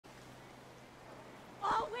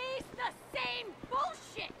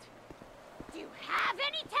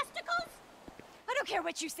care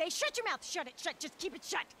what you say. Shut your mouth. Shut it. Shut. Just keep it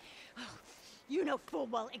shut. Oh, you know full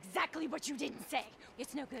well exactly what you didn't say.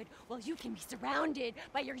 It's no good. Well, you can be surrounded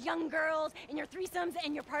by your young girls and your threesomes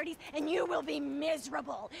and your parties, and you will be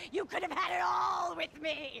miserable. You could have had it all with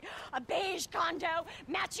me. A beige condo,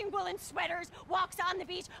 matching woolen sweaters, walks on the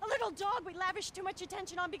beach, a little dog we lavish too much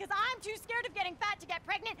attention on because I'm too scared of getting fat to get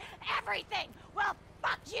pregnant. Everything. Well,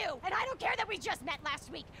 fuck you. And I don't care that we just met last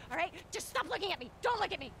week, all right? Just stop looking at me. Don't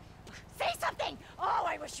look at me. Say something. Oh,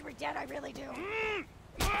 I wish you were dead. I really do.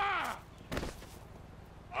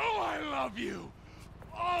 Oh, I love you!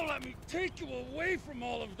 Oh, let me take you away from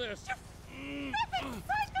all of this! You flippin'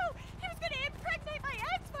 psycho! He was gonna impregnate my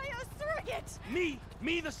ex by a surrogate! Me?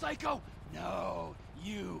 Me the psycho? No,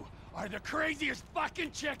 you are the craziest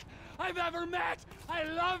fucking chick I've ever met! I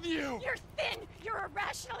love you! You're thin! You're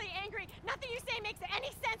irrationally angry! Nothing you say makes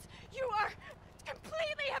any sense! You are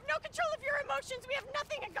completely have no control of your emotions! We have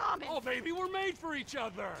nothing in common! Oh, baby, we're made for each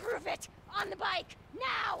other! Prove it! On the bike!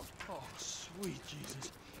 Now! Oh, sweet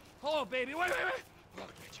Jesus. Oh, baby, wait! I'll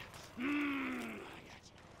get you. I got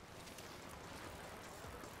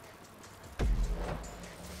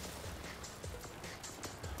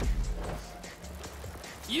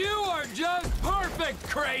you. You are just perfect,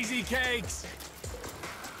 Crazy Cakes!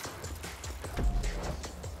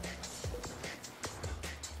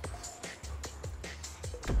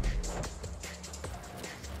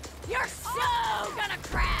 You're so gonna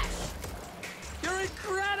crash! You're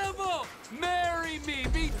incredible! Marry me!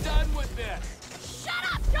 Be done with this!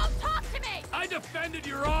 Shut up! Don't talk to me! I defended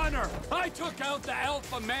your honor! I took out the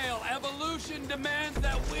alpha male. Evolution demands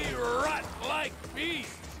that we rut like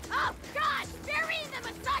beasts! Oh, God! Bury the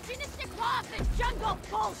misogynistic law of the jungle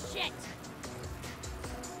bullshit!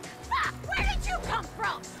 Ah, where did you come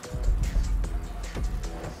from?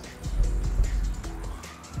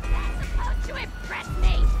 That's supposed to impress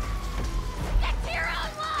me! Stick to your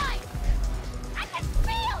own line! I can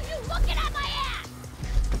feel you looking at my ass!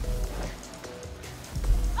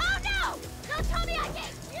 Oh, no! Don't tell me I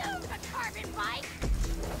gave you the carbon bite!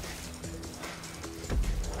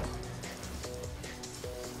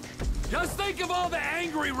 Just think of all the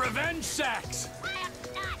angry revenge sex! I am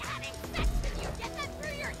not having sex with you! Get that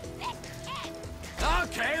through your thick head!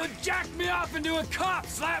 Okay, well, jack me off into a cup,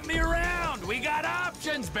 slap me around! We got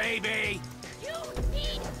options, baby! You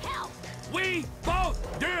need help! We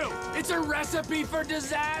both do! It's a recipe for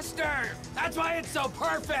disaster! That's why it's so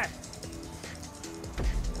perfect!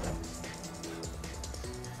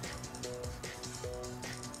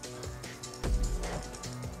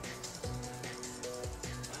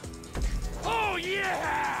 Oh,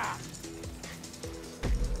 yeah!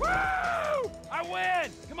 Woo! I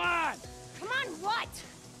win! Come on! Come on, what?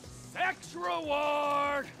 Sex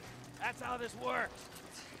reward! That's how this works.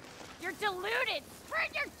 You're deluded! Spread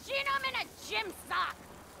your genome in a gym sock!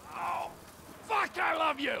 Oh, fuck, I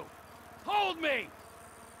love you! Hold me!